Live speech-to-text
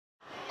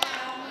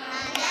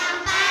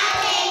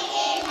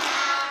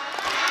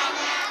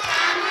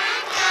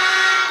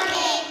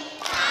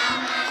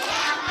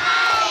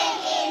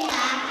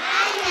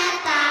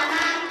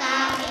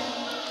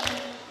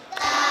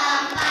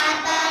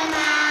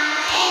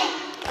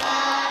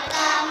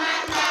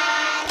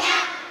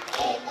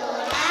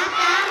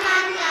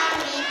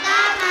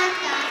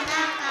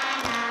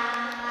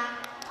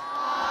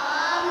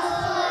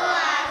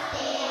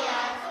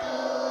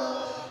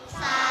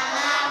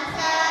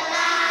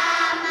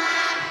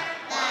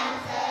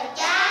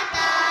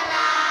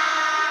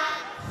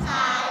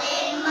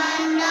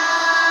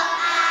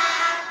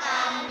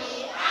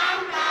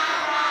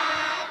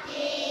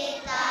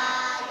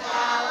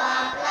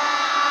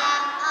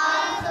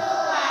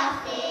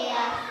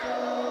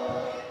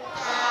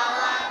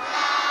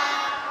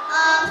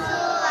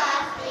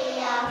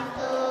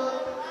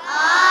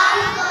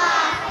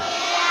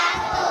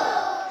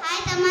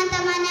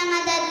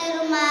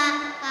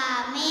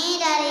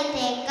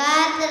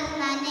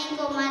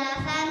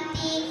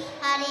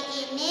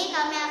ini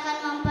kami akan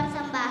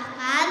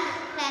mempersembahkan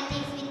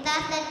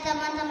kreativitas dari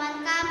teman-teman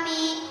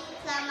kami.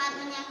 Selamat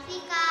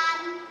menyaksikan.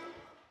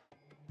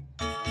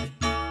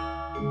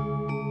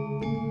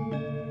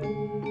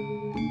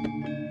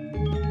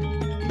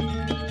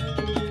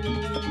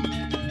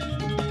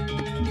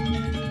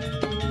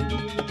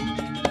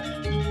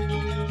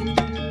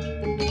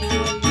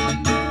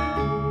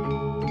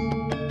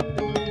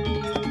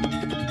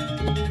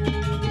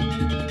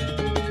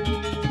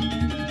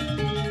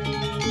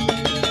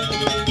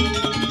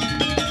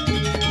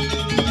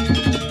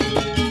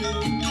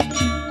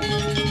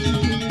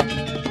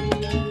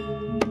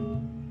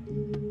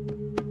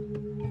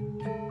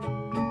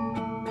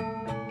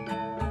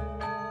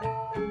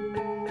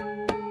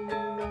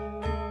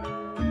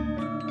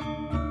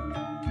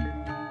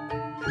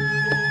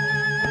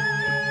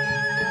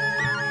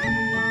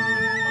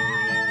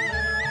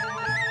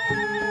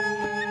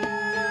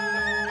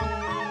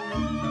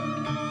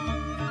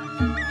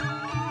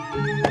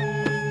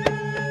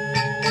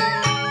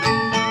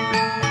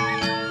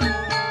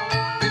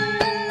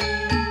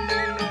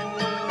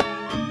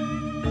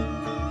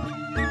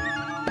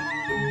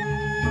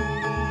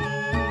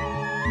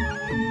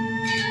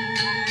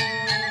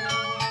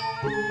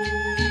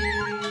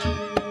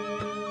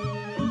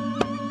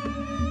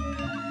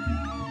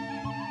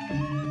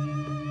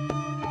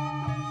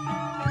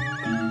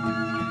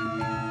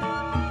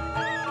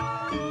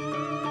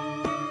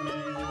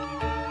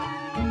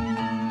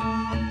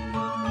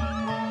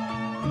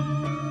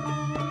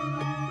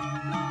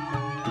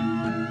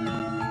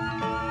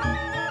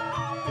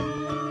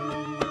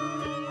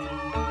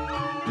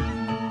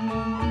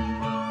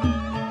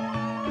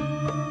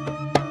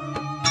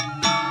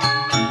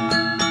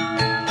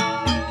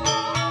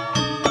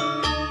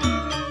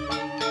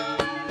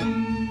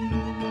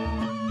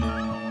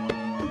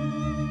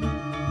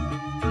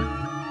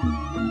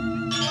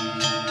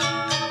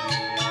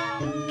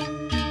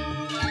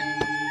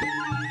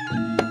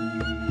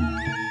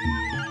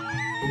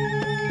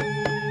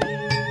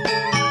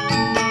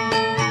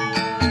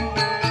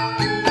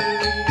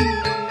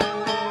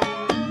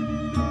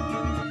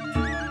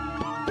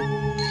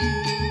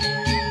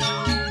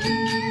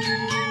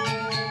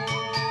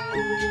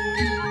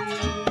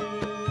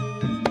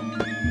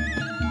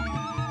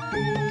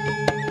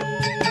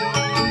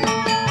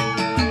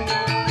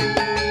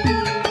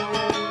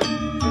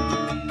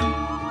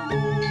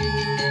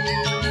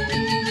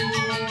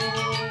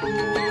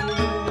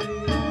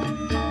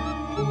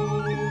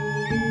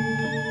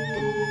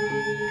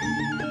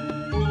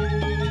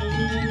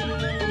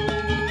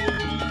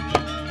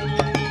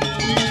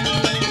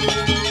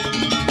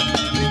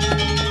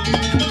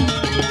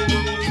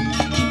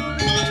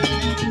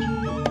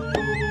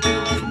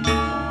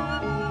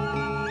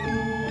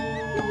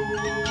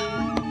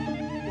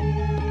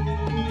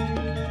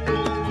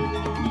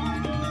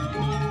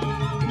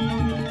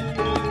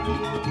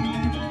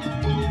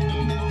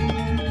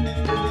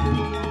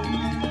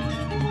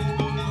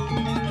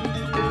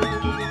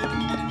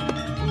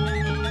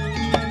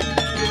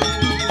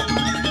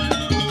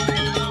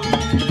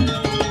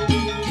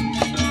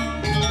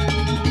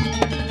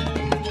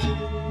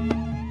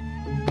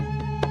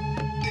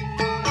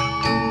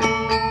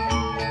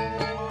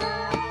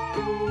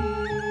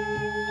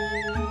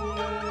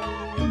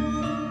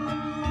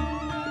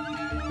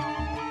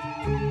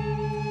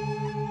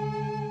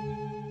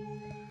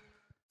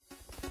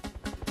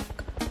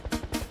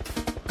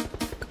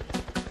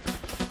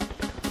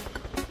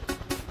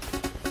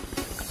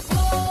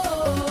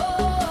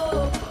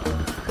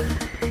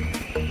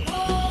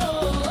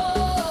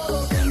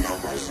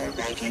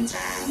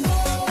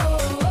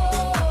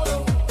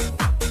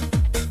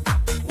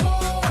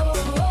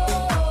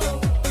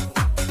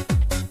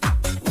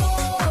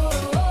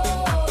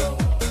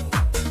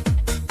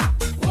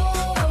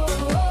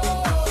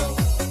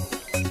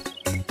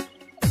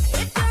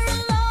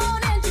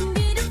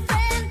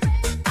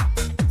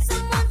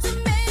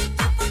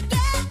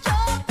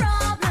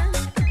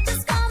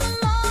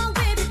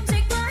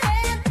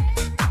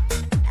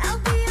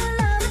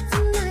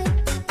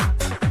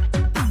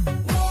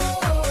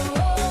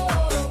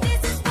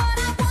 This is what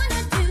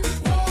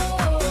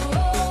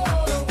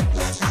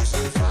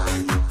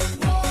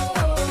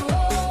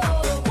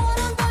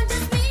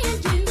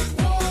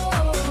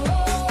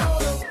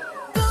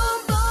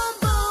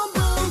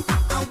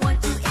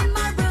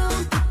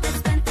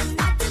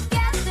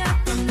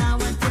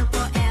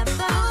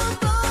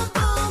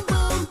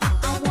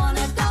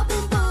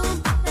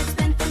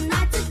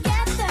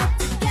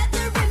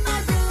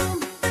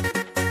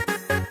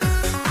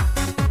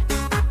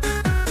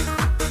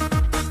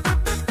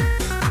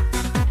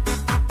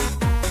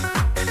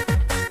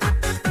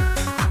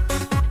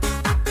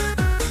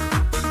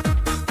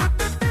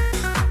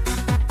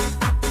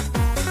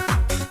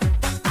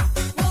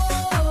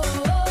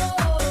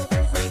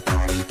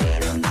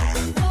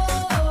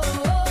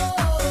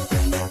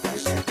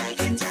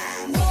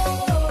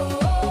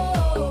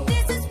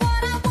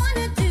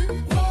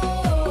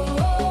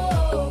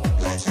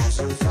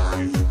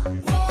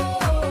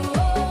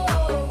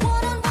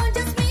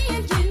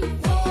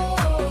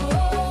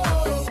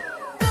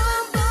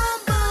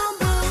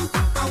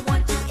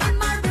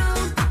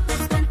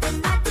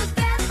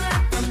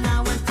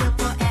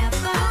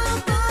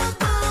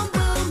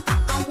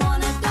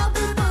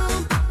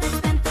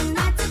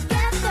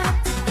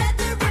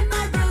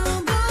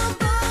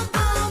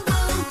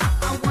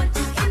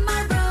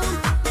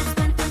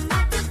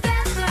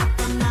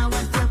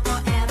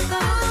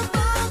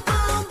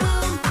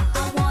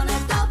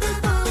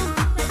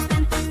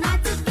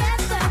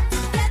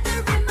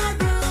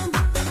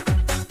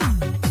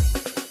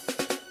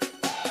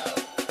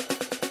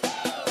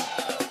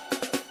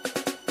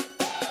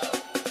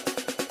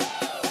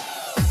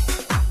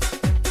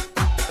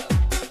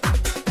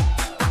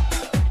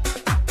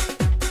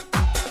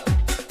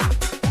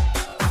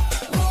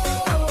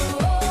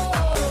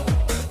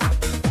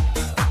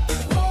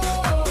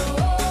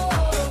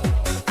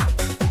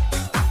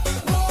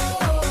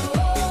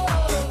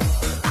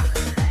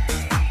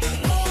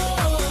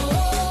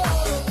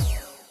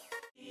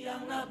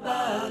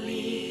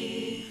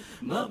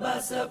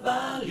Membahasa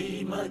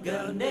Bali,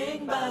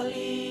 megandeng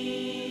Bali.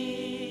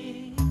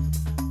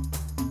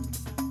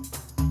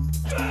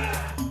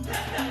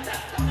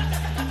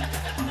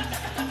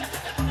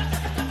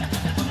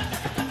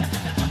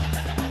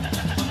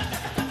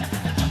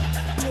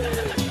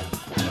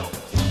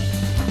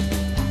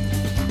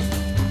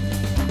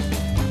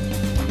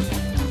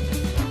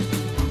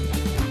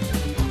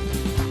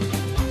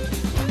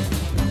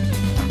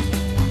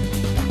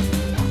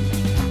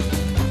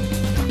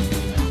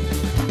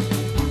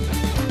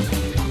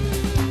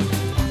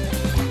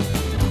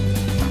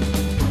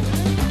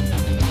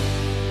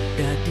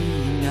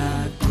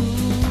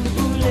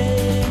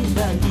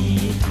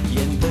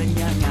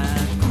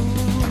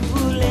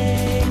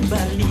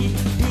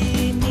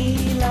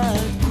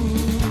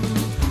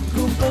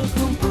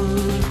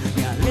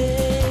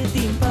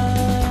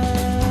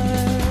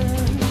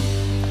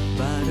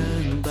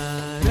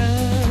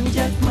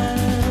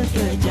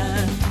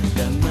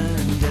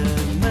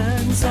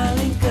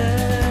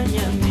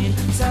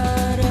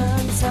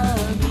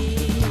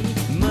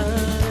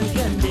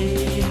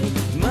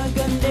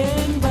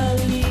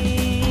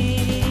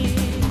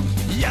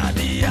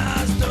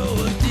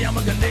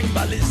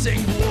 Sing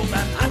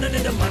woman, ada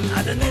ni demen,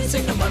 ada ni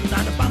sing demen,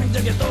 ada pang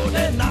jaga tu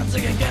deh, nak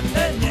sing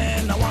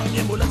kendenya, nawang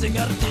yang bulan sing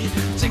ngerti,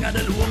 sing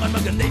ada luangan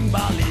megandeng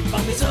Bali,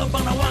 pang bisa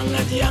pang nawang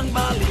ngaji yang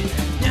Bali,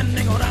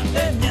 nyeneng orang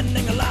deh,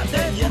 nyeneng ngelah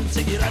deh, yen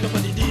sekira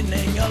kepedi di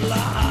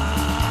nengelah,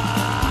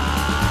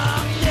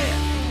 yeah,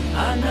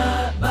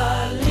 anak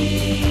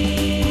Bali,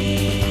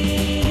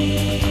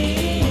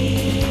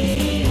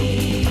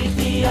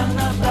 tiang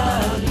nak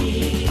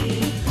Bali,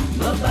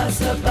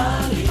 membahasa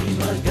Bali,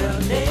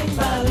 megandeng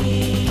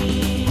Bali.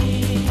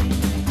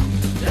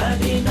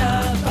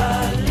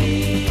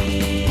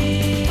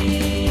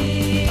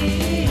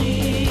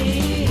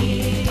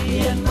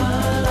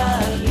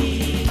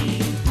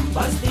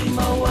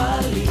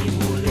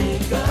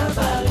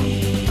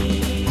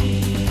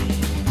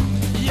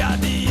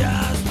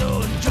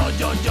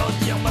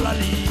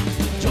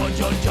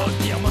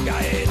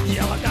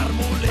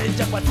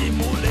 Pati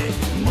mule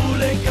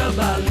ke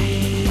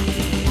Bali,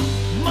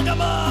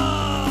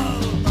 Magamal.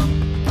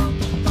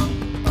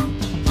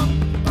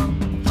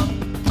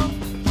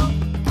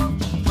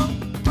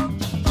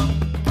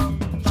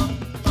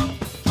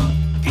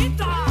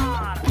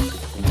 Gitar.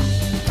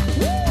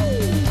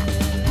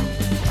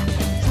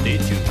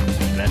 Stay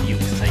tuned, radio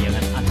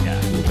kesayangan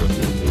Anda.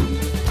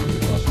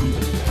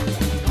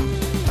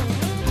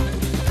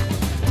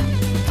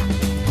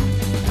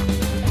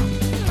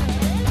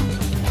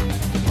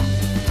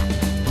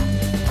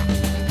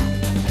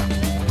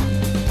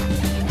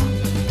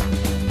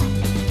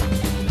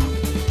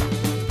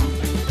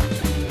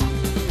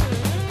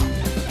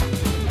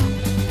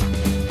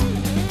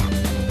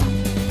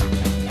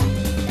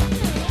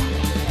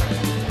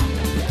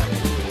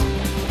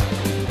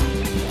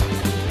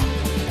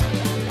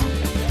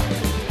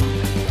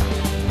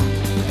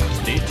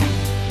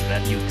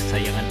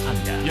 Kesayangan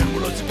Anda yang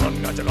mula cekan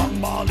ngajak orang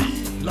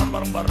Bali, lan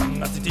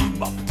bareng-bareng ngasih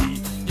bakti,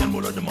 yang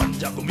mula demen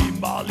jagumi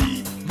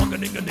Bali,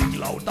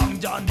 mengening-gening lautang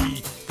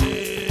jani.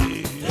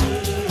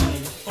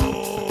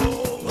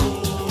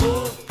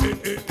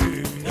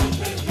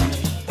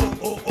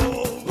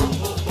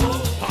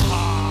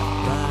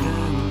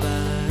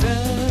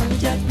 Bareng-bareng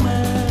jak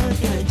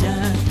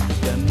mengejar,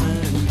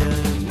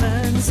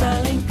 demen-demen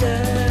saling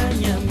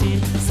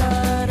kenyamin,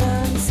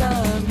 sarang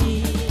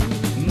sami,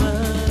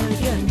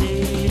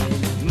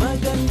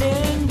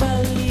 megandeng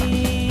Bali.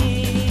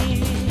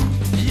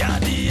 Ya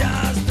dia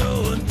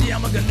stun, dia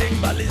megandeng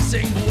Bali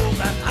sing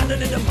buungan, ada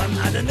ni demen,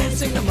 ada ni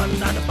sing demen,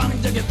 ada pang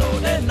jaga tu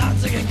deh, nak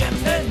sing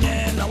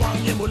kendenya, nawang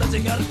yang bulan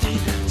sing ngerti,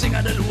 sing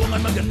ada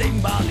luangan megandeng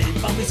Bali,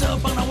 pang bisa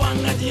pang nawang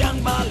ngaji yang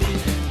Bali,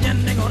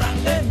 nyeneng orang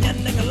deh,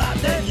 nyeneng ngelah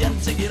deh, yen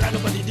sekira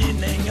kepedi di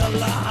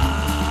nengelah,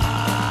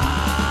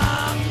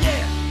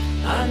 yeah,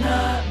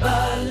 anak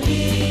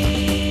Bali,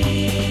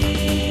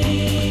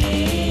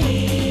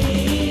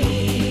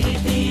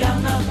 tiang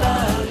nak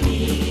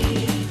Bali,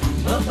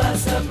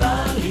 membahasa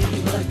Bali,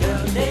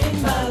 megandeng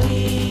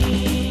Bali.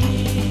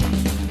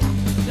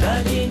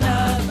 Jadi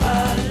nak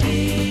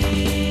Bali,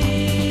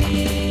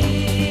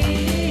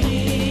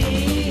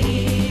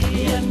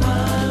 yang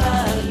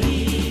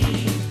melali,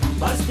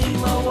 pasti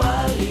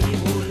mewali,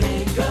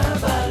 boleh ke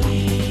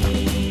Bali.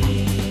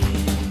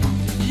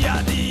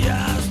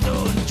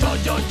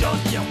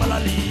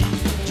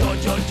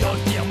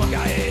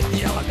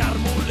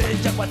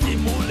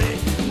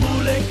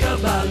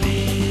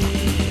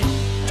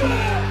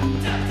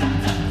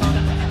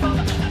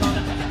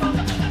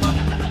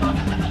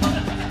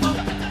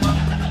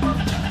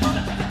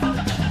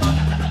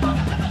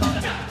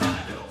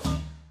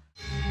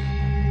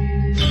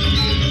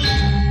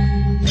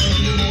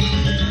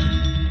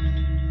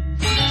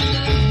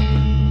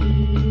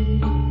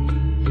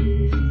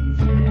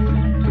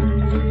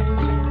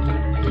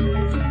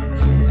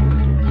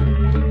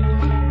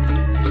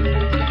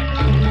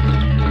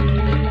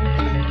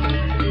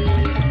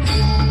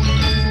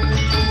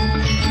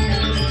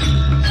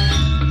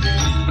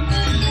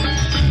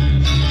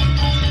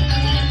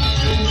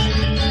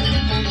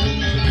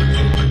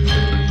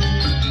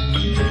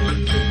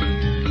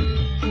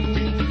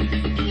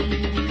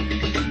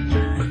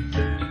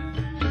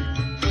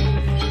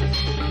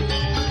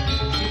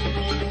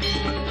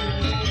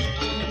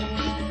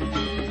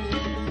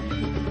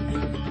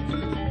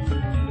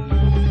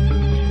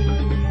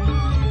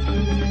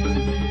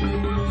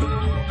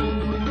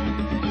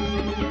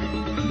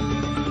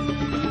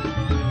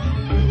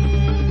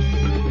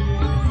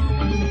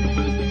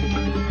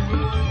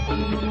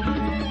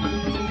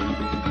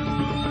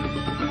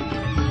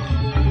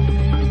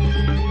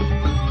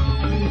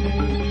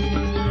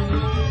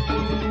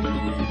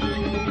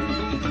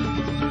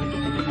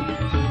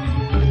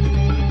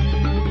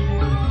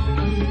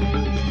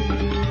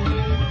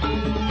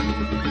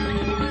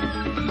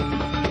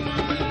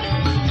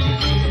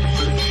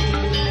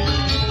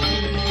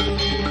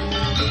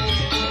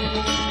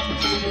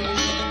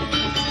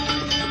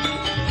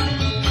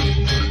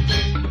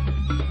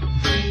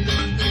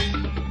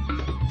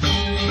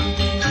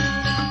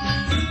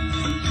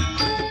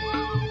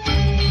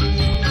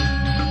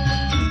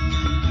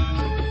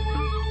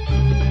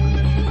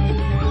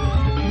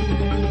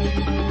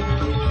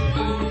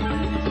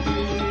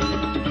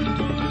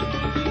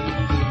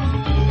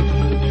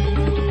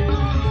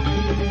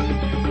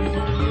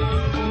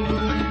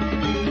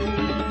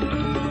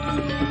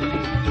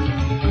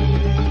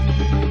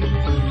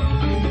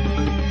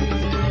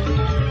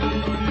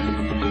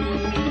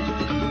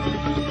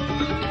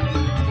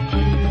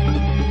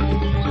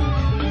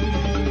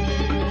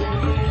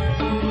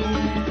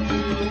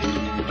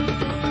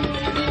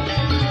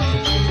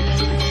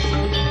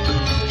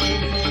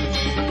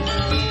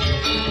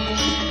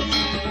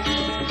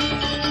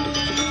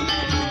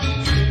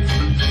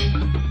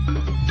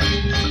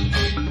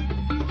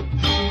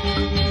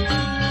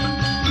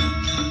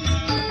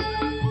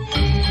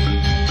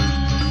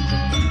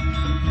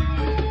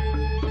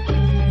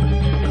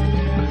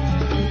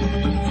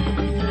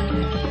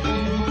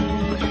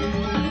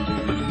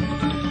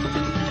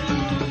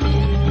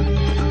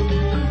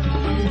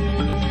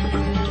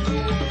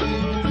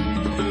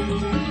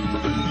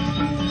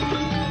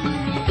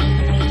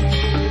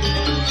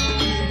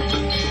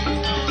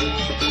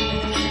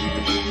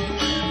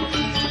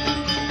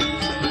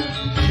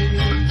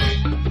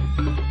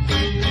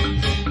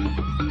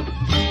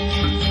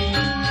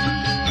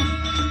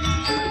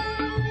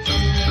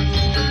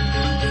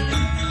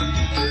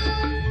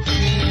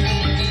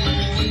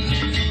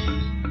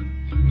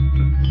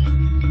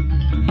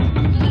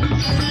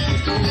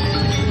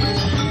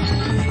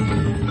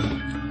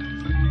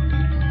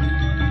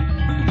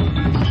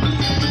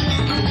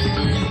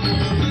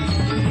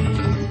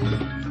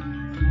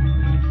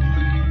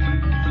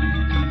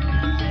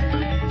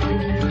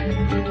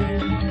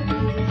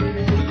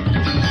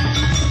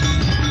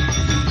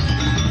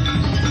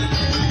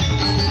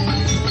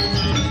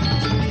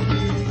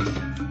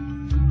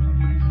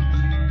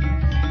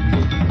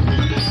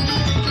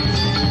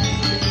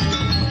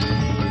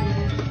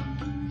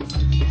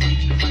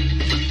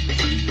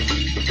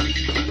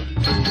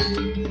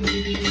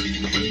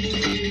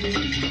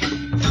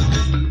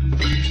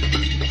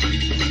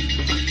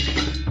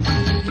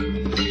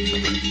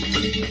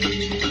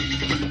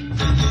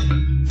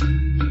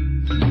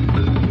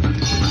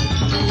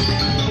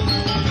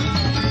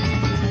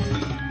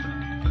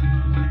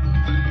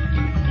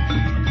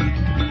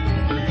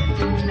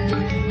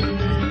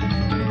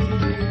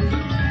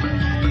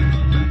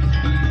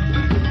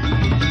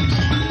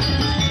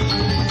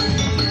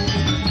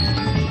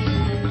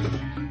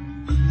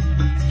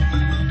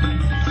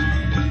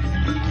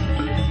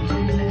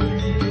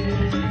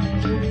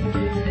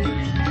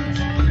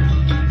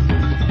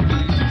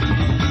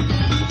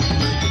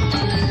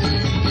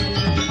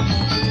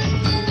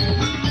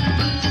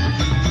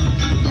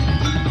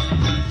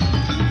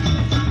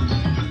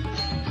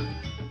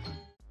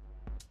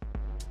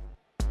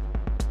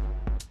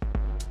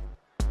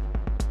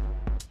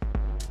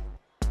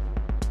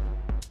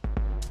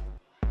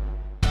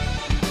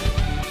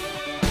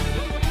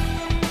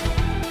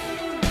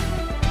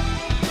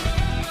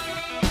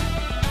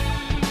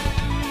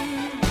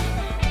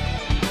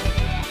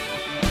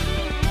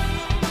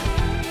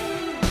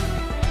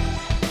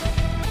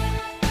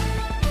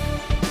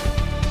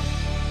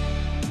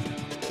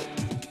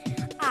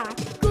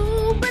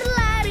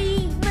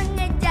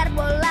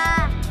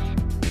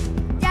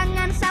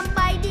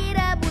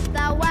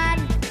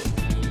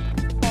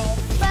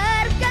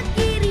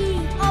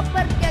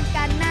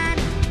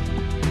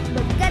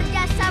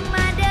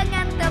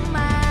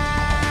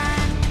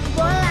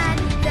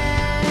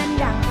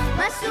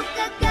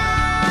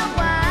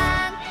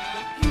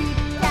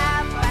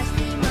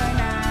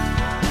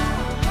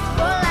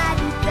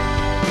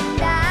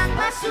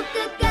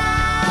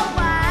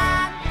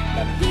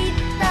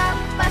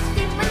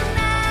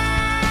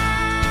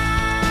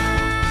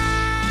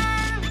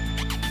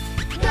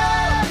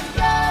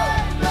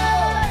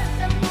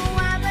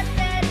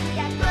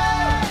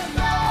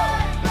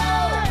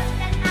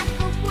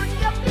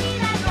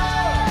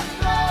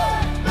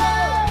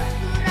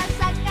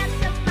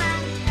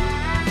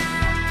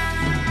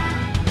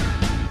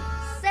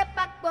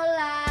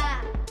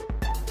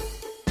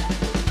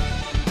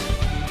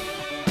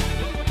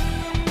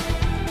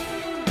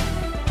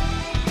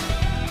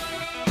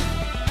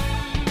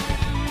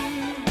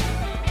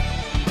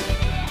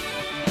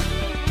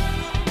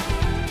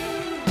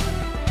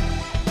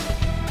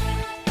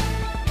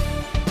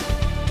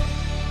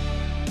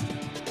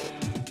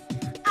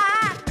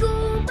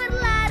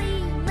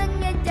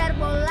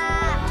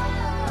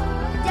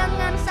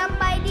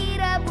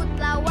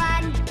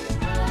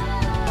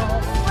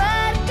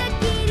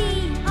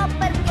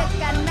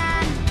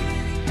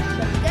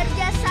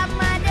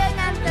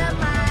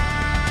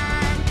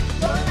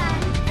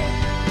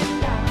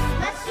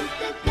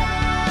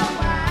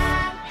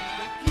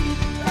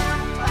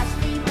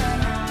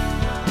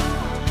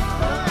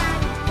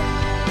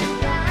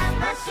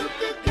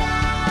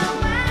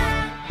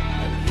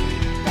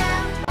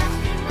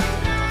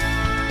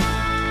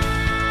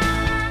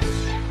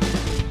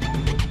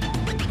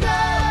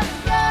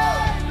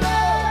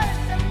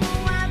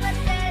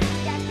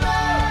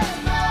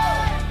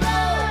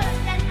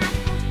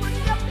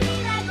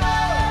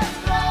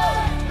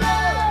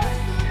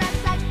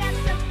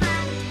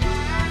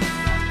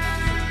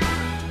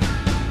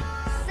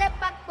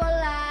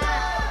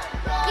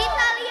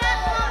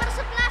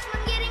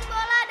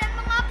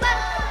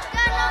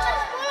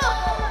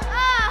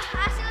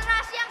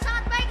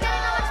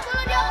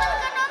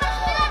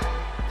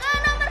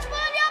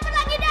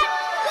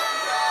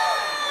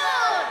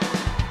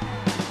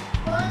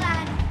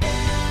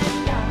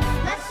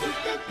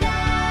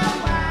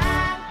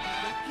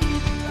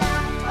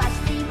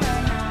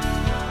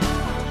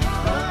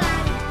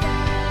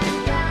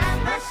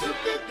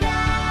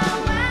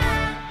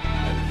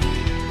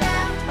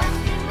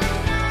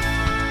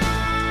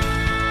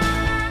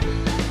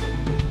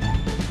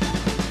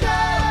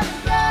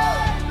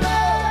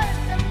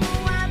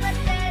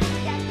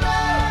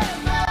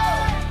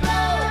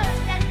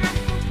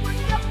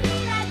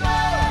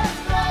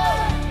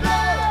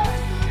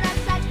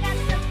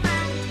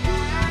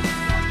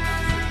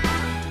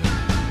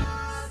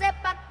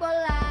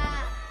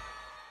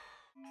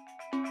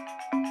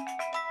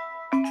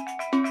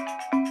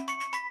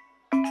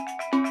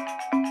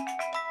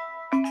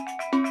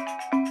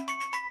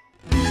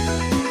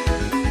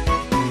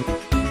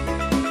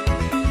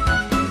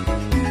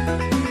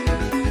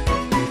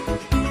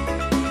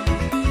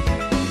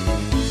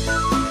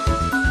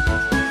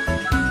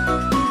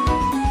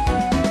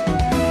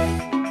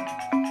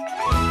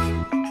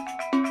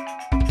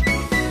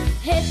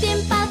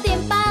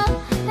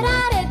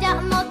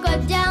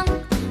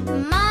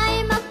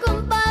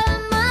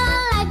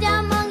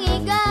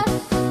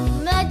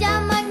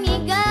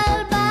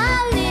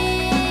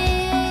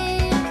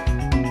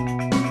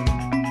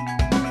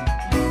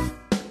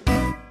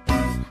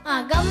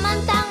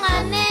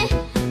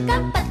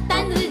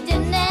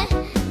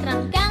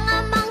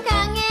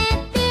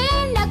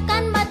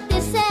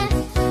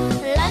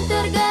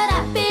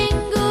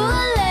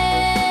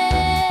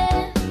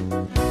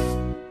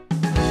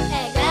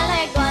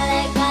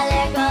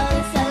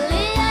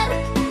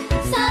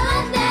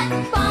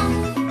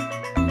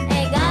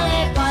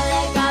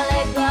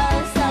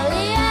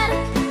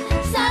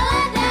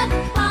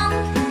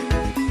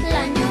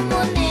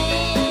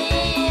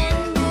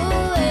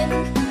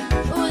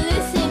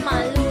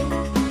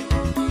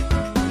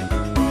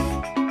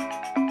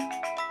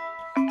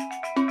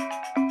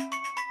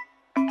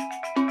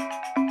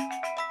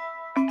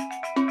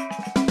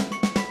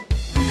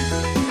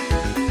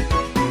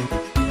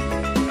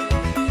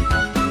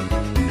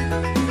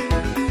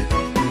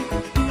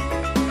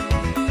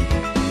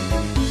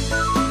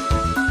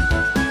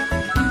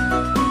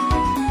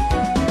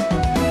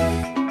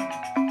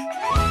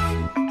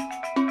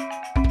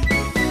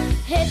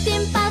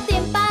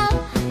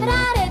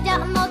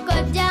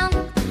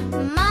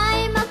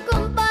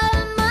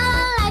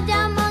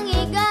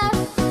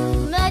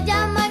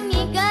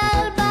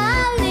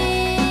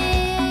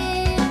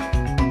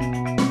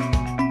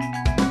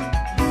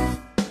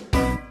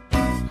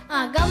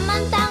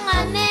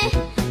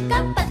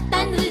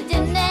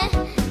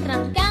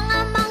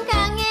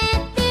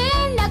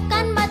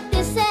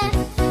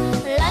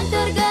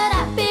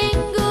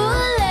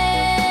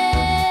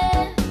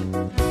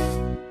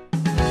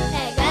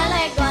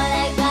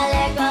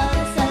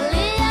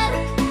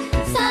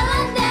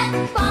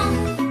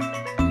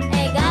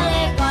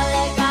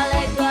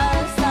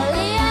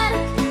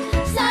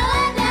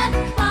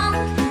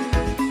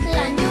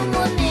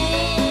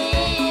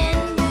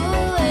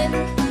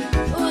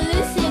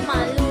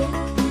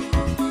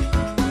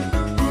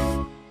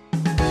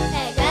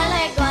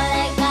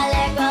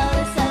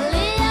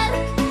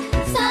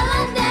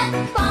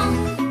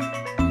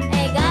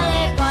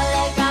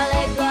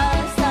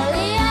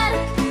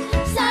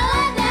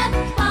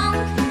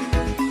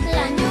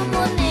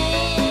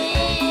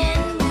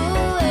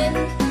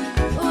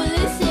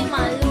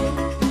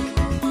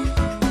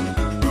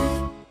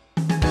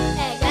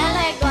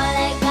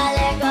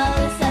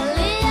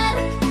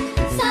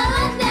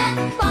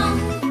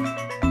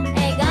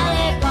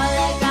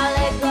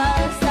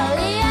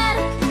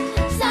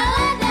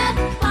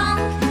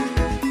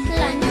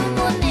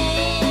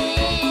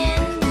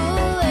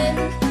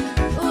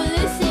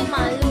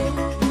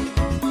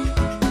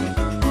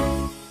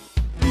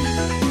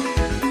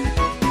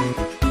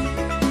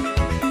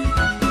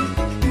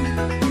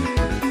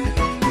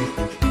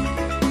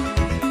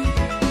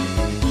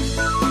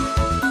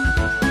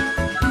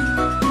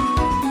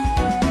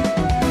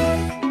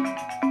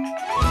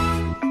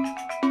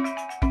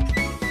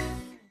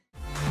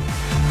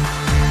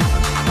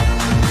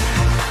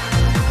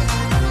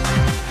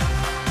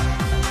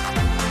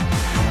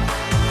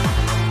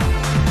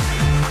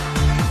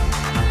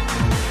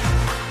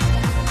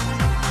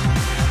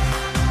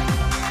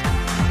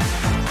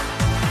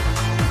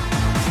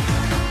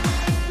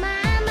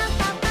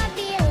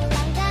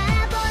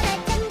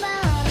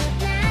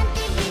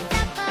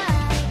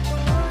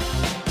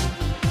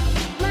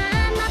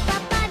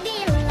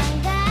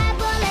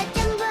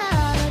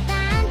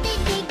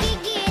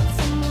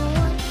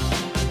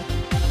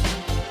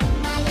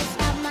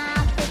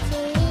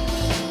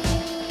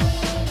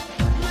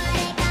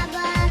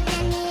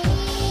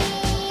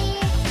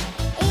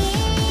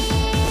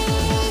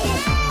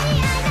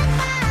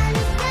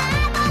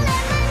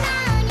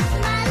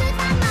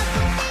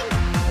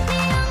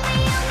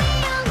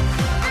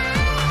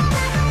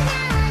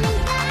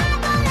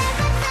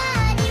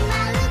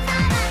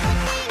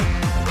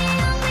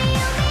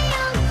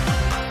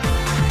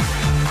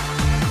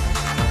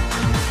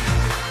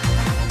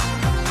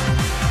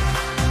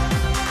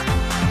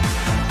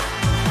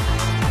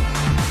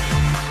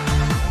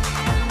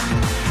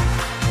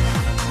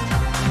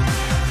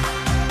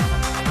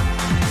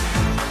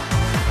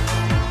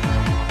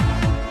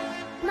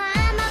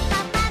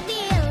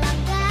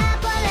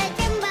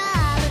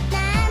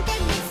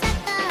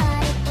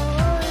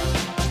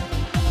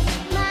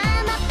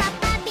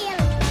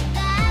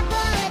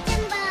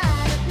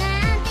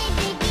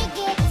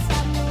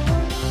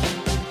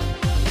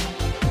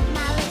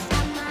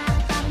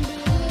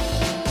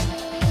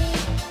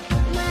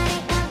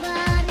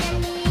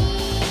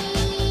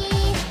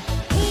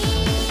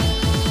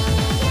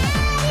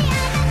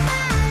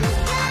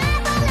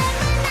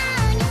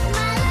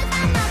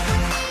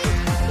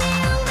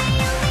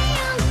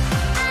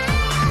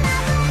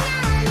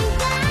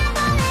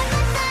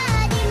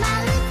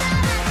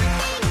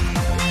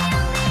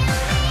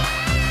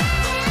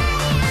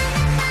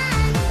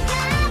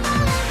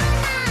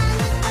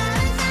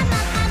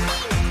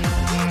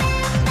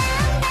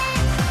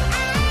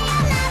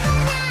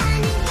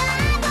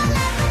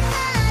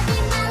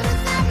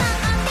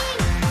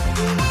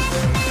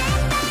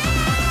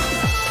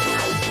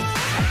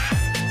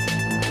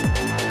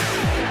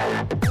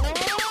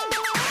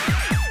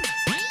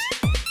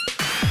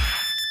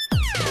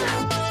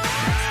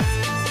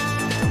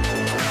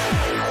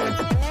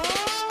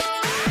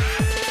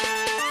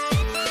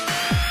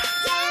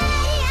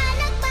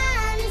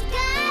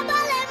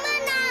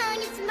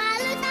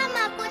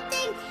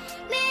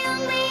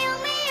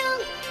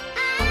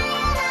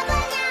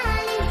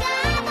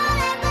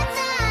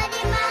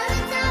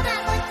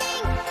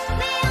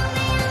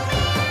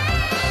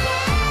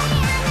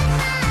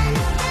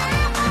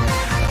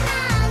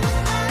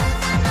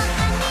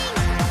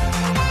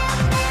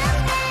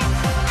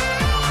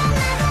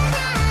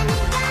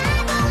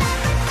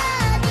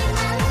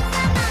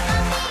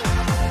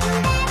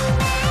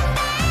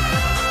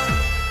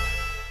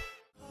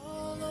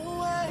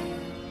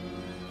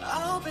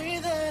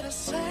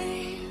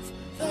 save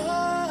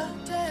the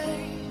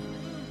day.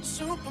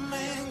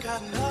 Superman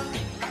got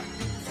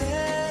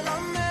nothing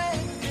on me.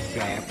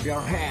 Clap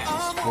your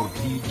hands for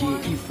DJ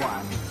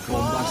Ivan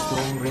from the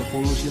Strong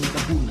Revolution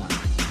Tahuna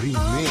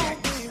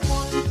Remix.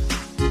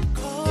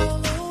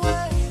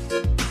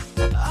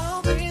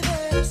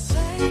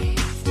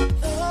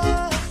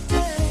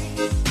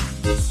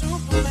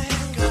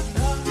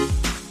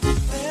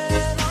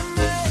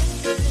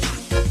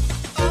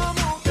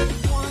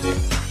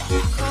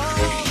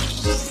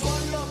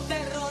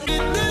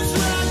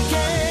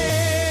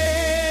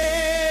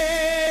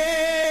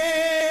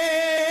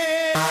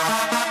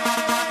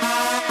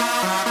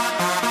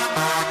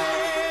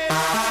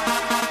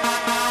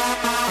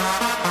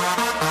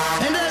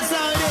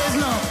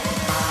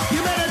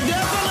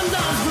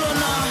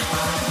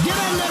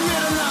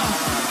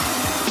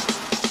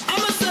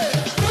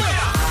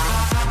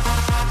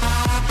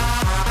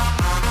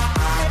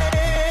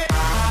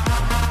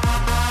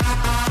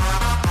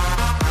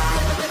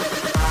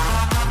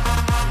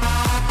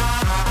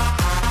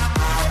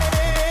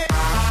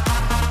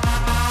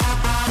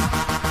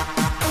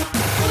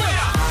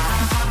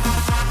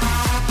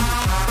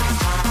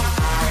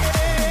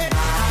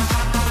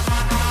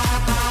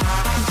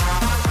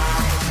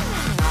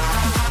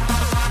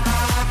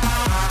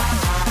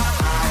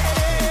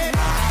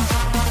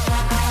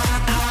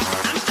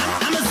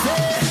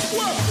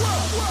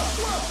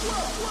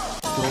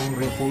 Strong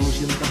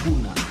Revolution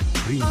Tahuna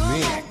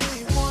Remix.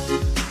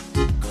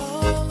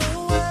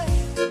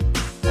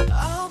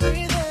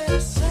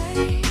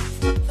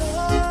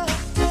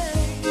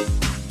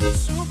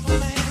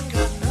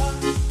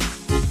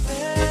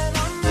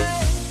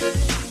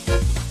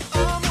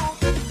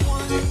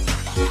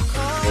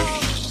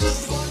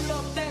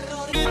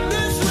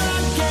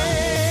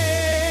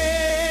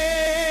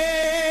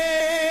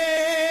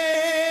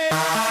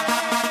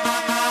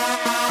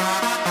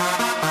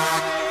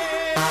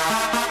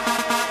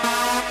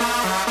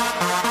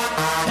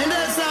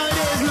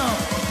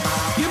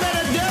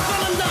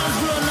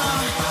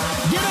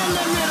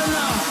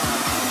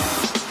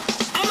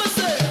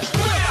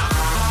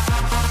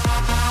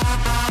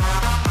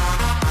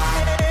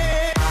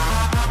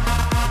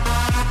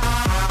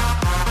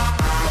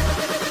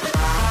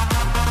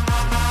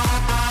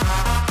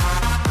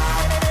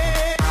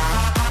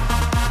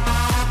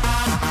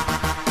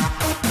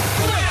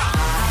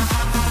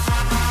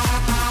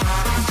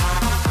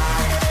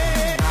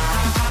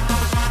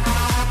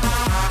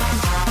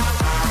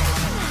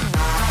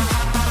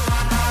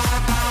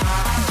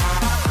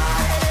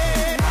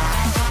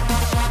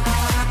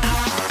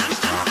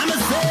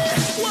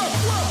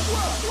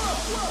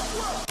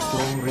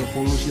 Strong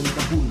Revolution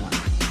Tahuna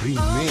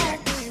Remix.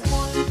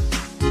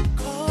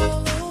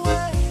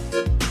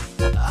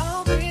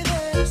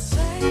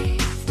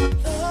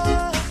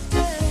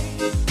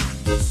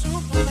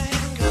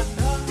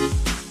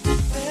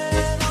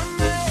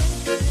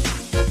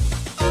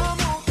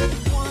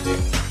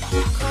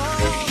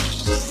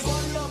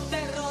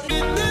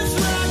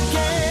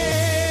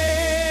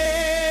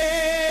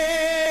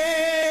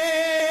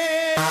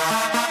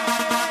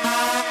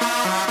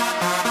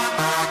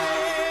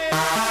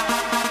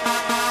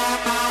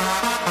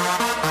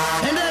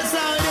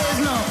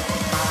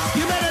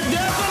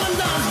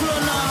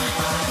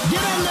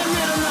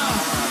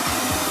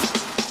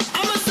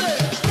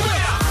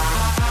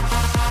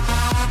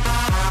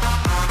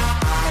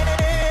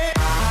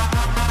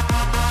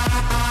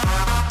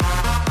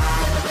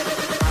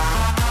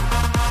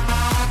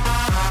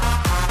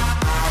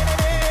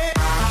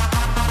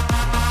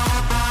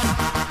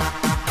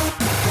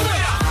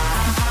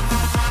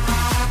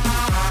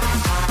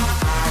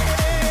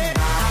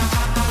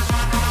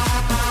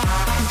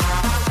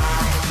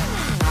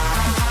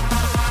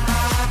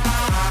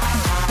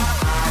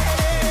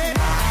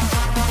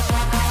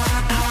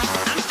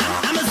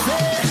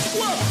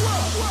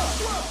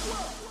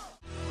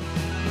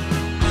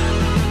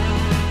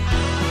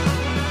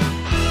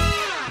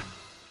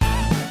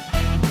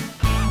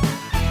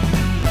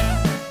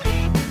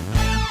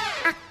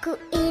 Aku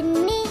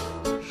ini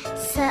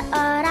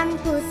seorang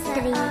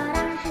putri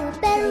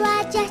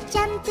berwajah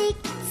cantik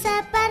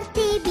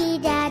seperti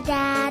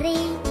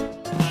bidadari.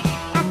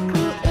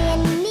 Aku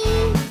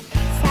ini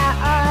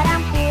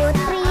seorang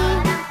putri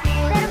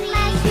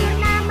termasyhur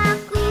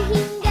namaku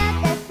hingga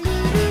ke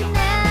seluruh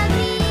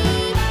negeri.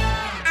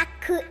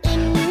 Aku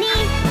ini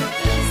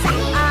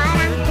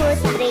seorang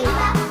putri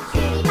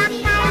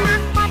pakai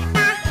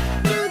mahkota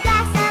juga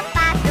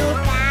sepatu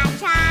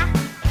kaca.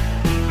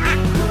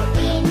 Aku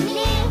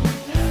ini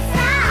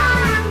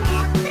seorang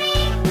putri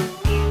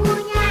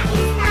punya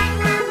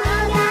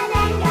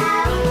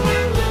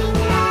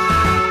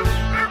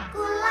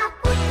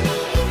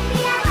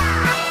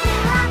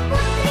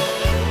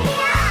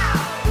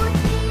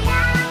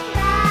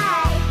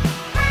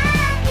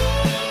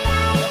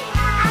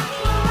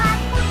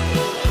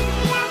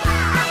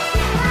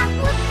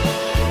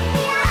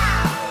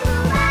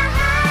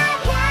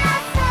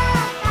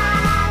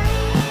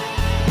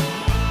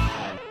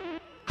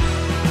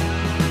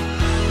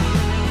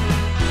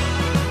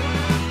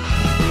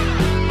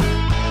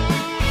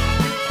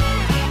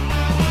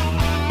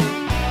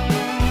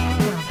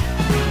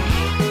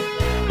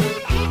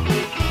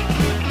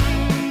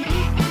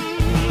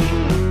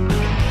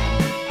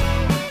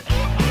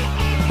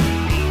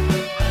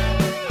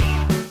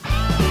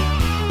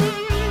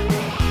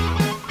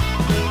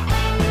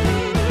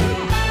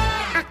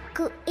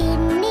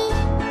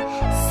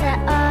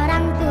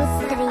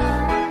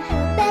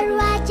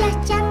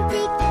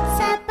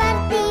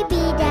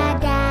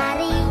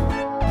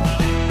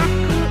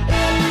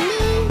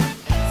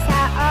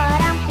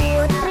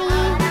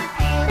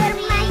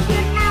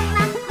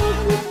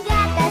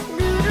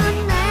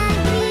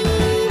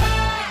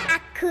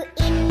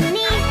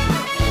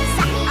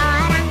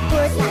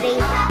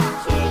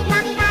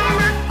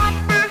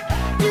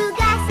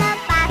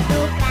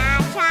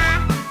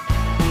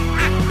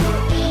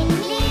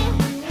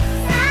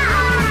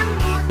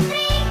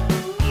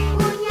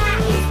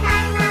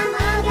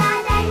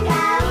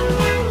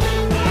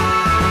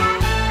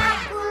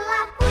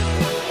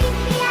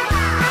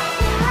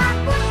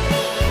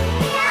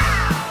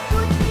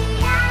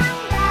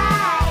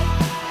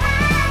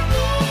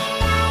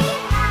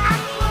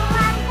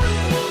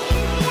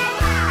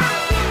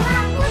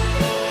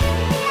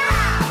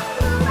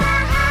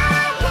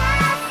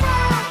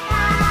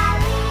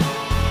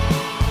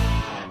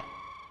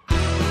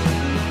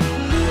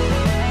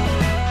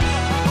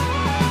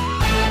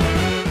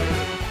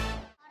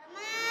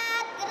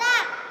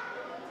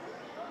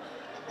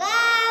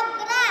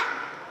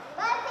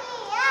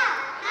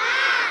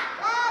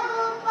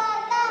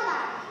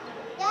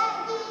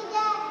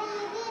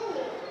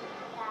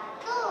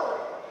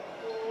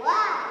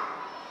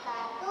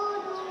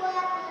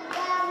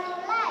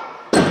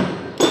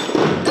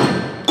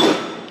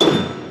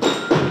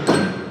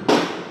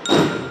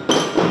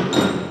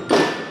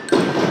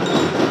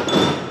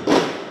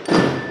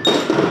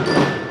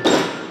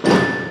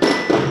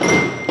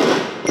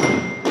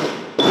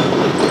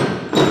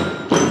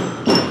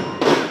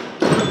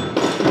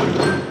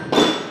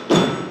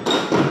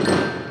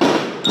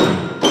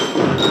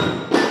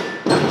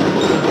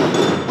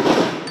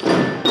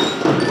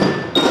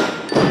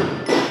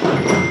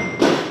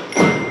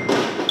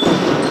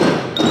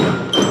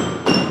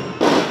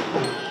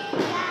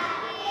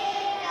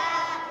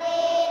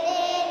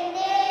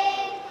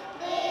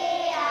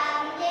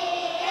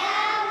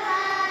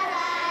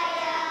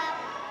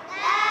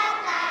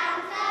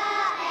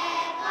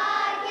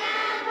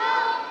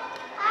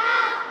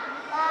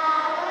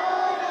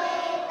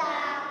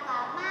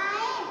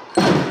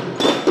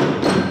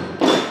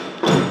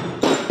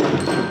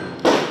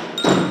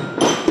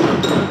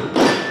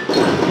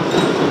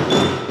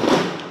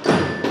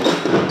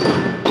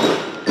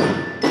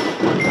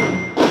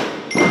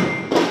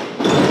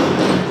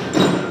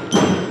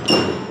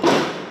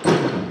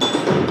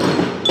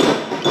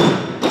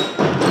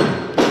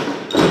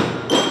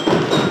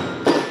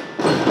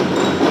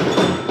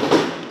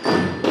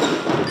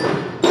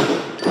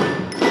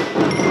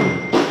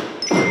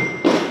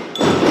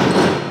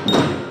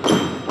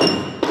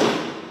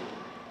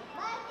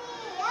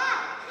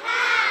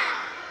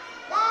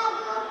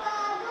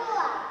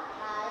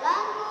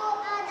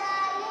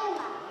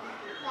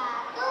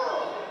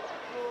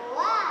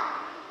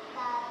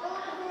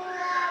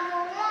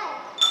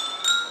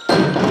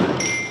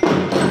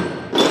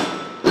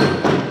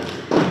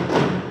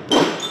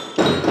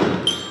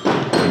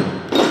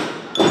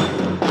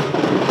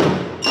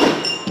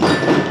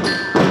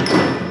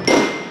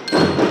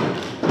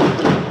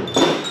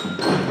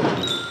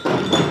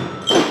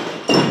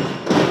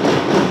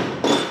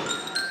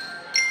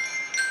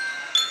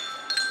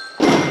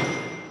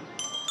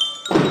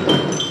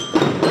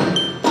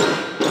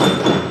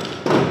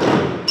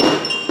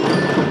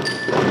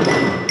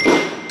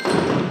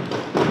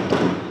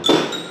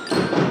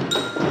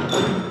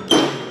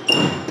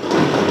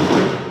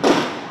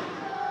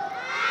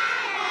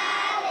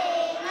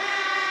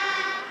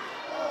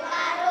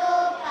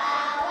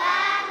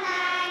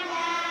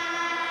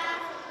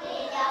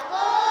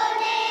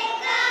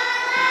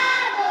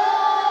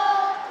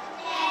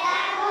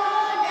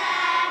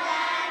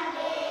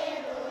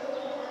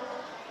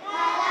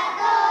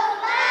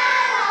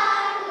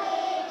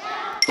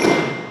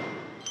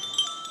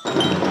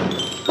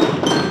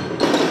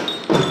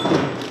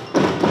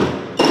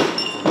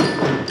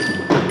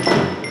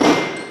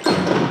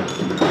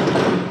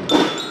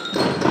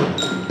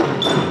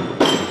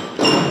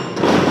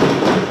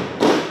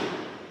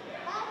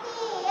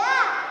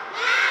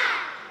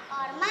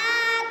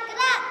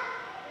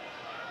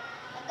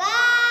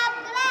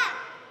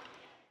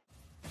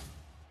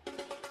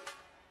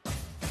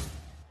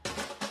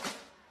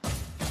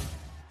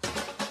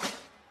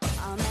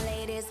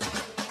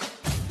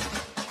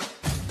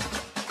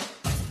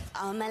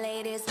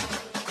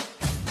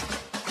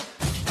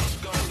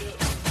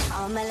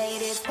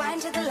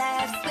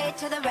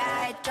to the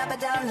right, drop it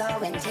down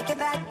low and take it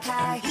back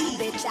high.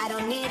 Bitch, I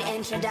don't need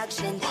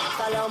introduction.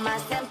 Follow my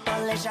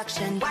simple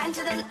instruction. Wind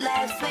to the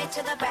left, sway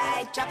to the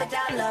right, drop it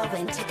down low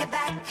and take it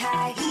back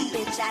high.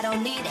 Bitch, I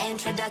don't need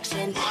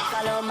introduction.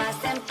 Follow my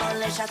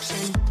simple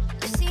instruction.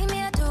 You see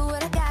me, I do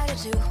what I gotta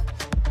do.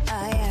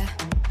 Oh yeah.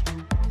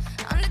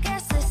 On the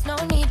gas list, no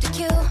need to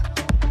queue.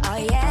 Oh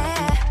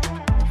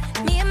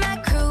yeah. Me and my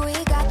crew, we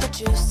got the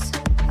juice.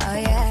 Oh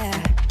yeah.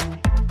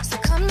 So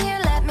come here,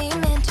 let me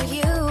mentor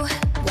you.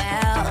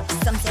 Well,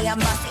 some say I'm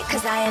bossy,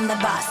 cause I am the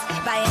boss.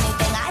 Buy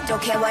anything, I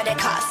don't care what it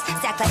costs.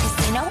 Stack like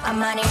casino, I'm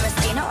Monte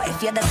Rustino.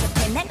 If you're the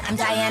supreme, then I'm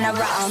Diana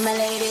Ross. All my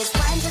ladies,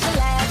 wind to the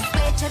left,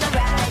 sway to the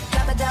right,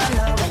 drop it down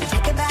low and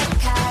take it back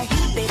high.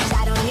 Bitch,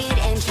 I don't need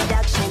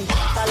introduction.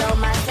 Follow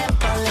my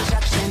simple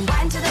instruction.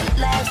 Wind to the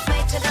left,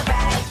 sway to the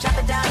right, drop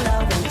it down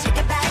low and take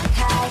it back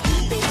high.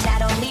 Bitch, I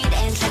don't need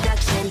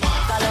introduction.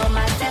 Follow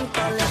my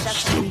simple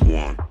instruction.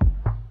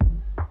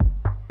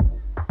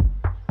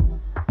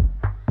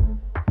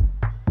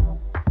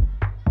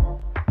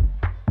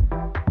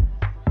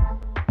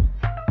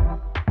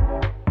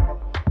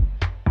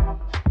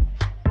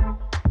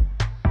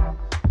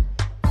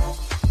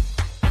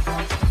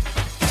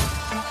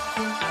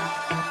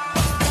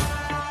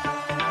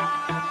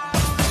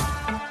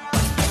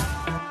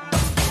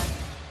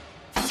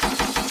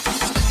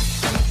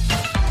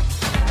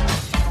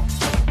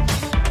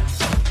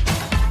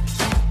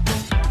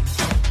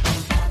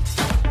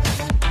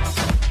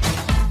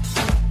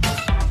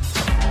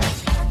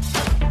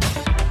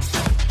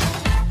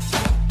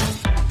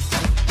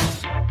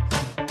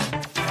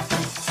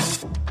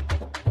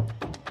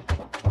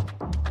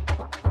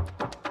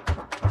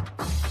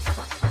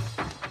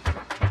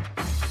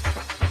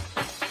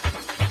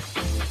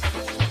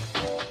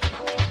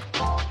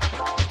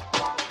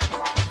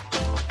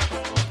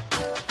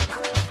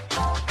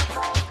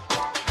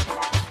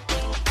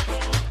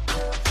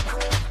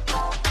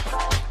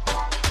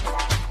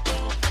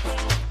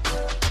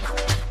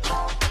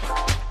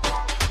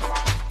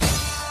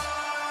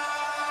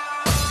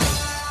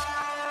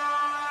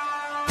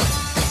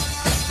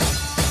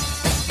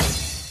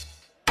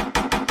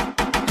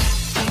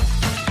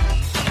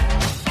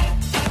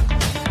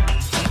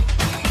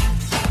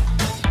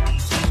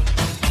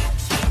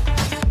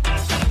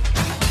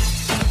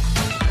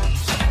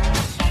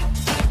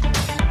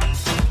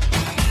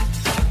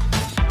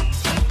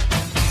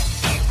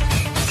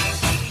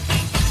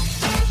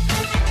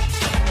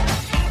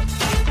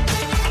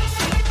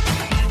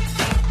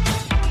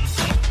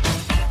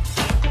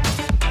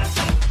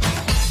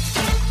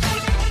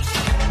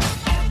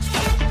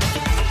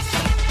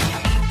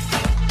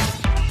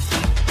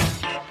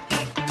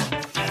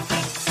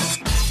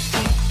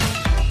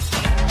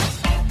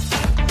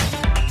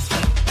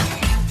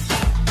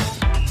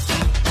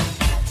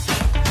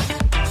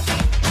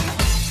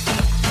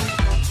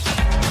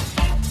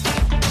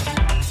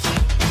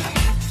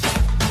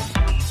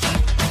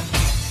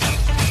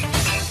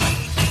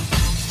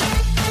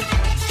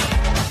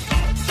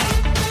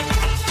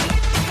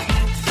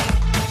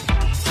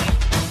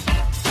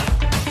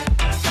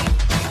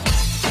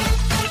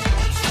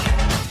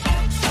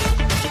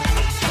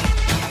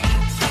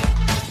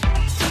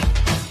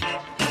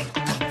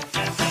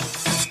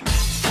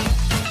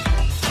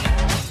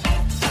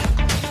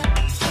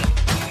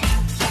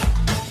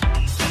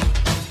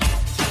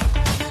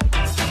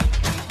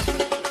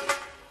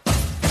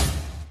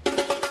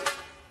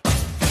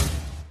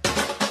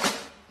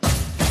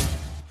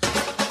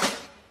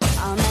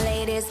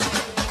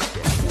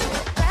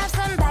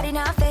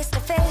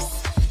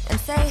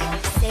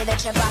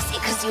 That you're bossy,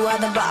 cause you are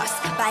the boss.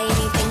 Buy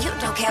anything, you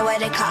don't care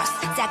what it costs.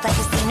 Act like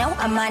casino,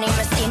 I'm Monte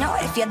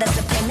Rustino. If you're the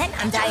supreme, then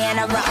I'm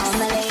Diana Ross. All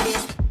my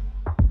ladies.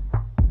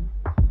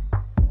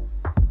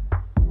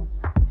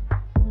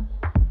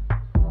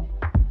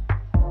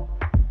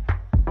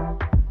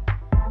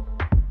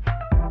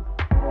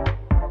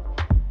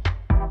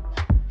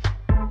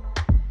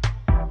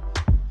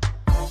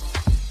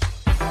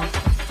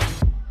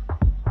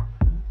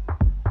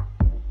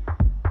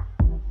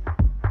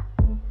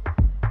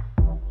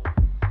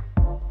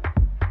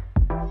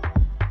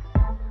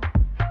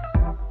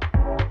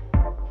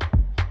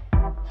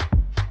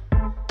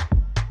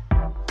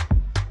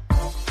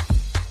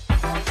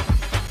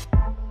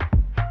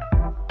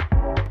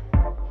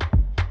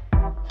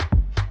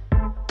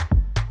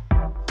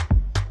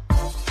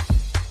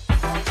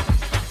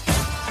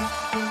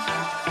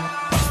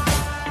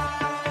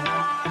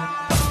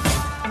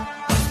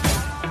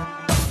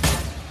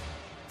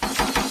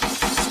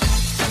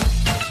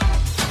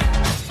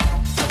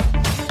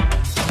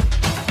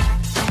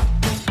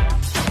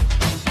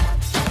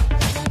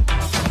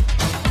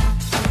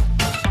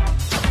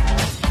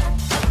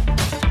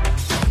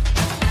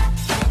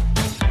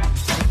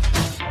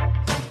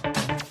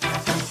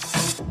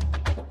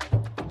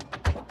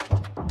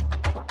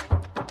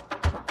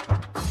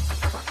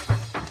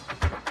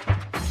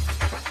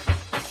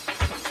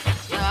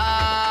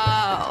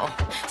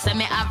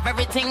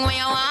 Everything when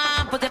you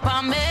want, put it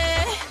on me.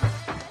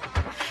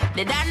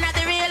 The dad not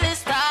the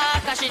realest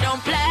star, cause she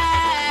don't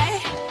play.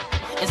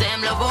 You say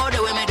them love all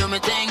the way me do me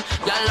thing.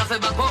 Girl love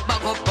it back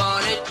up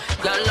on it.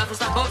 Girl love it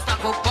stack up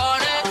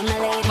on it.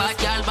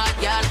 Bad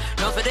girl,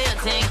 no for do your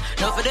thing,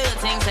 no for do your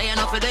thing. Say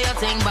no for do your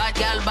thing, bad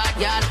girl,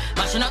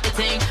 mashing up the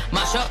thing,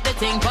 mash up the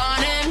thing,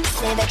 burn him.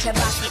 Say that you're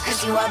boss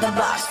because you are the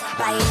boss.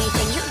 Buy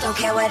anything, you don't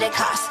care what it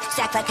costs.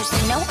 Stack like a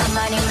casino, I'm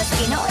money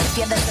Moschino. If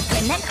you're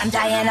disciplined, then I'm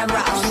Diana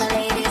Ross. All my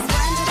ladies,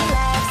 one to the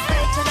left,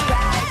 straight to the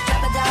right.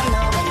 Drop it down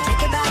low and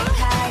take it back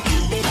high.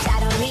 Bitch, I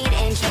don't need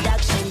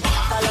introduction.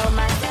 Follow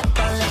my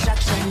simple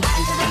instruction.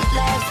 One to the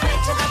left,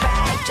 straight to the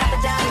right. Drop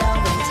it down low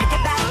and take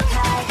it back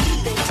high.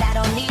 Bitch, I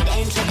don't need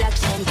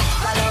introduction.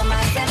 Follow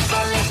my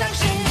simple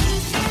instruction.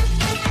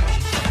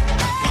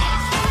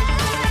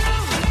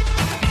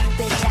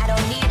 Bitch, I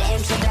don't need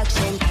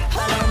introduction.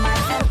 Follow my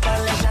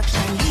simple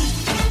instruction.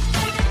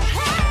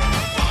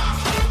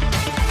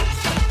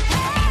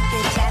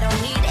 Bitch, I don't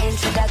need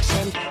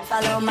introduction.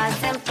 Follow my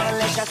simple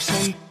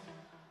instruction.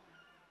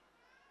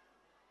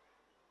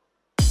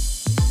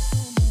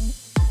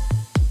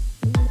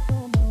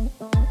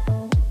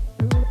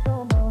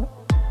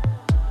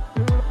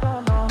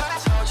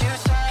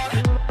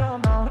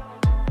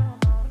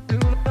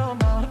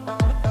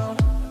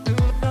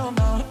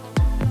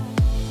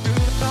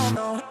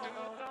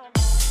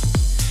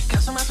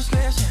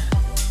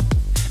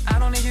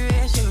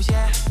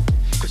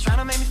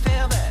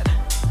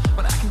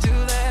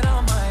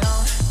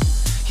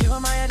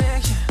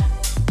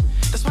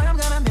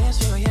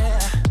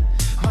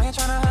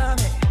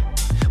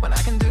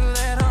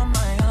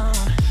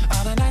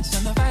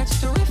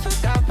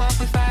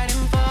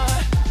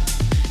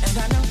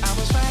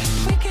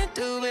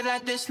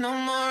 No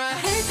more. I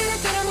hate that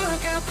it didn't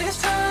work out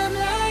this time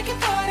like you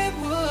thought it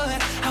would.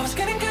 I was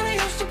getting kinda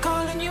used to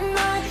calling you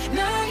mine.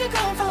 Now you're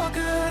gone for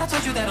good. I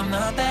told you that I'm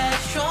not that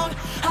strong.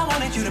 I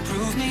wanted you to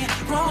prove me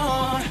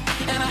wrong.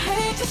 And I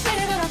hate to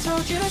say that I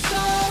told you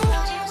so.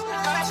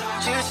 But I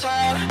told you so.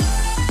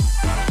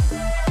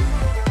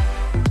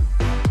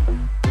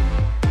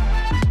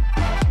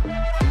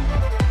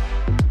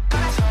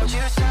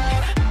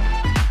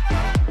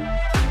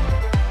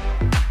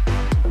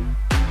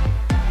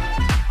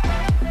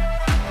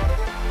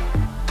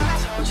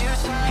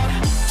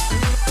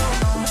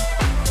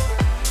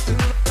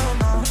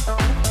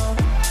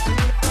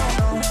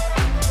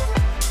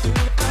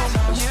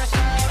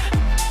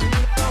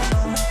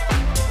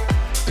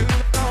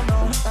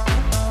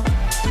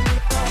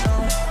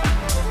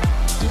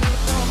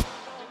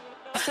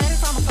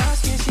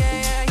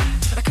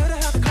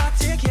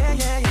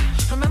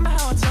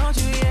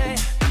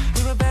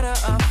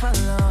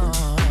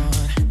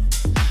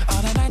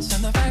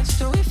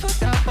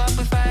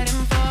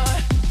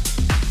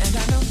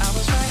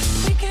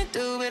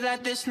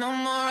 No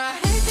more. I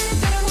hate that it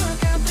didn't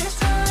work out this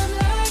time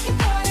like you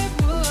thought it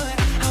would.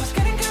 I was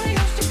getting kinda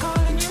used to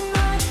calling you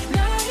mine.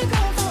 Now you're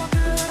gone for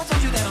good. I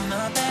told you that I'm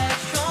not that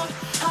strong.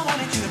 I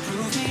wanted you to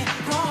prove me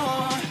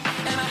wrong.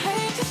 And I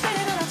hate to say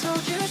that I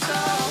told you so.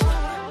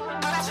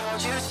 But I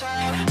told you so.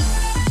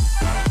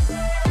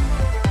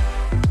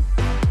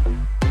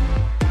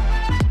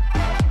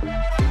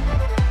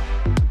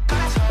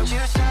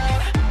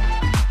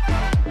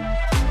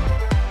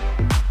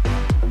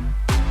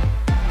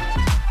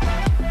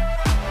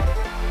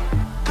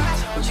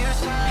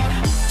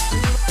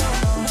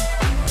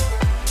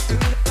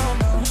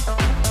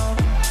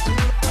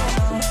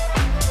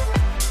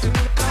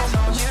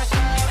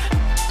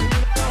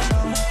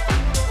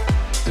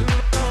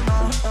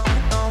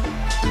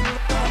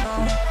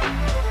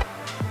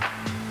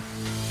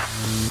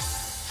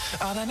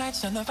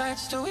 And the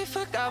fights till we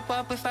forgot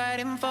what we're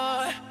fighting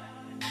for.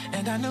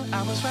 And I knew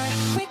I was right.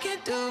 We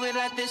can't do it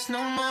like this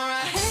no more.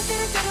 I hate that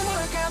it didn't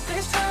work out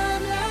this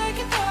time like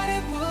you thought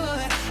it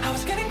would. I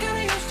was getting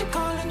kinda used to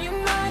calling you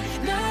mine.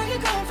 Now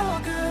you're gone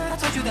for good. I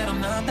told you that I'm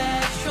not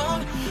that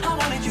strong. I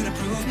wanted you to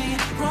prove me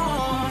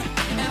wrong.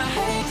 And I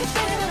hate to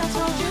say that I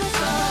told you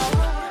so.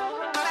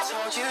 But I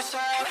told you so.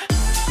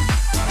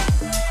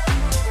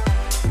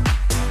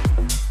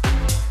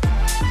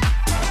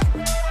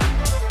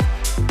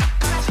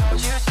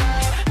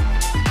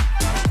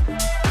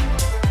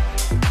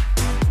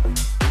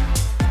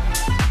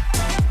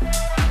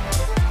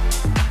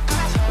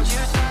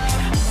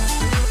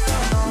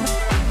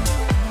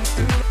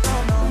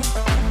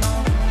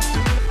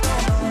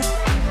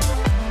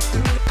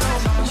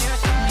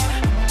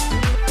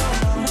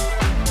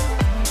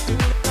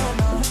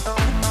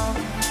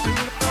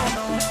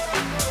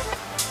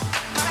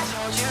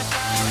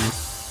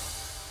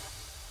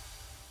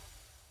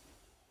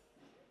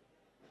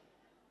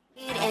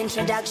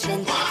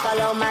 Introduction,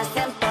 follow my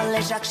simple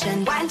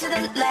instruction. Wind to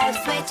the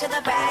left, sway to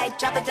the right.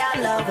 Drop it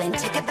down low and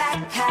take it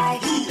back high.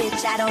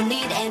 Bitch, I don't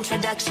need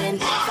introduction.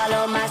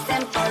 Follow my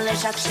simple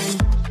instruction.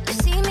 You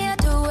see me, I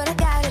do what I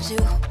gotta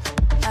do.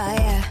 Oh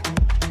yeah.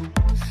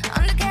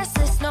 On the gas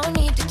list, no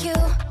need to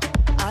queue.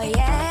 Oh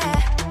yeah.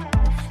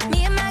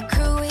 Me and my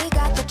crew, we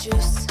got the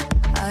juice.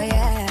 Oh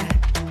yeah.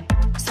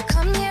 So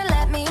come here,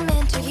 let me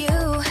mentor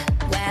you.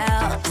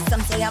 Well,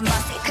 some say I'm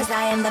bossy, cause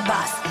I am the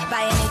boss.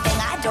 Buy anything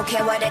I don't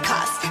care what it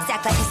costs.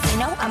 Stack like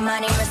casino, I'm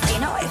Monte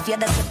Rustino. If you're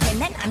the supreme,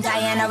 then I'm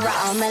Diana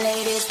Ross. All my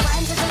ladies,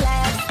 wine to the